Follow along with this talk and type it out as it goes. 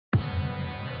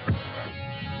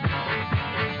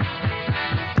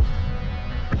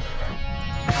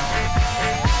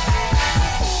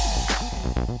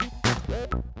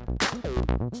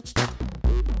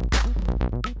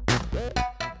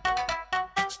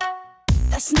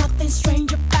There's nothing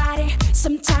strange about it.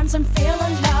 Sometimes I'm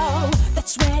feeling low.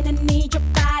 That's when I need your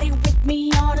body with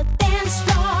me on a dance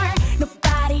floor.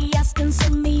 Nobody else can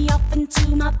send me up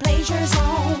into my pleasure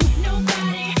zone.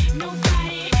 Nobody,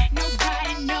 nobody,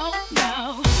 nobody, no,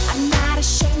 no. I'm not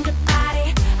ashamed about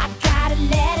it. I gotta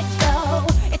let it go.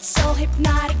 It's so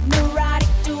hypnotic, neurotic,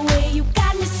 the way you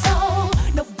got me so.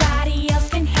 Nobody else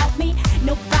can help me.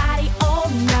 Nobody, oh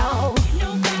no.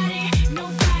 Nobody,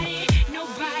 nobody,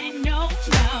 nobody, no,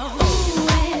 no. Ooh,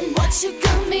 and what you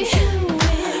got me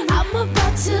doing? I'm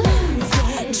about to lose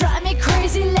it. Drive me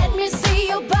crazy, let me see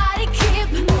your body keep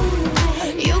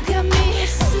moving. You got me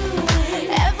doing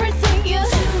everything you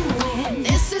do.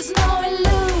 This is no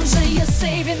illusion, you're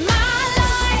saving my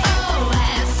life. Oh,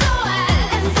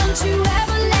 SOS, and don't you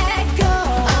ever let go.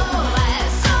 Oh,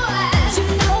 SOS, you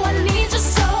know I need your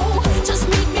soul. Just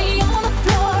meet me on the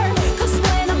floor, 'cause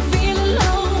when I'm feeling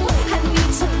low, I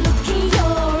need to look in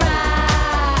your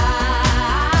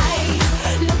eyes.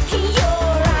 Look in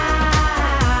your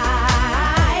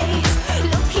eyes.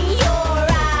 Look in your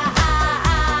eyes.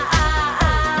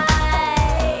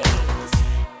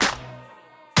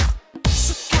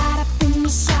 So caught up in the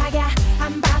saga,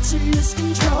 I'm about to lose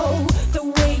control. The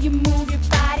way you move your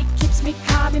body keeps me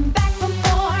coming back for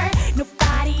more.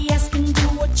 Nobody else can do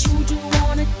what you do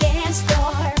on a dance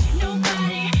floor.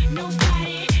 Nobody,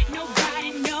 nobody, nobody,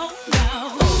 no, no.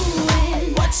 Ooh,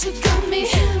 and what you got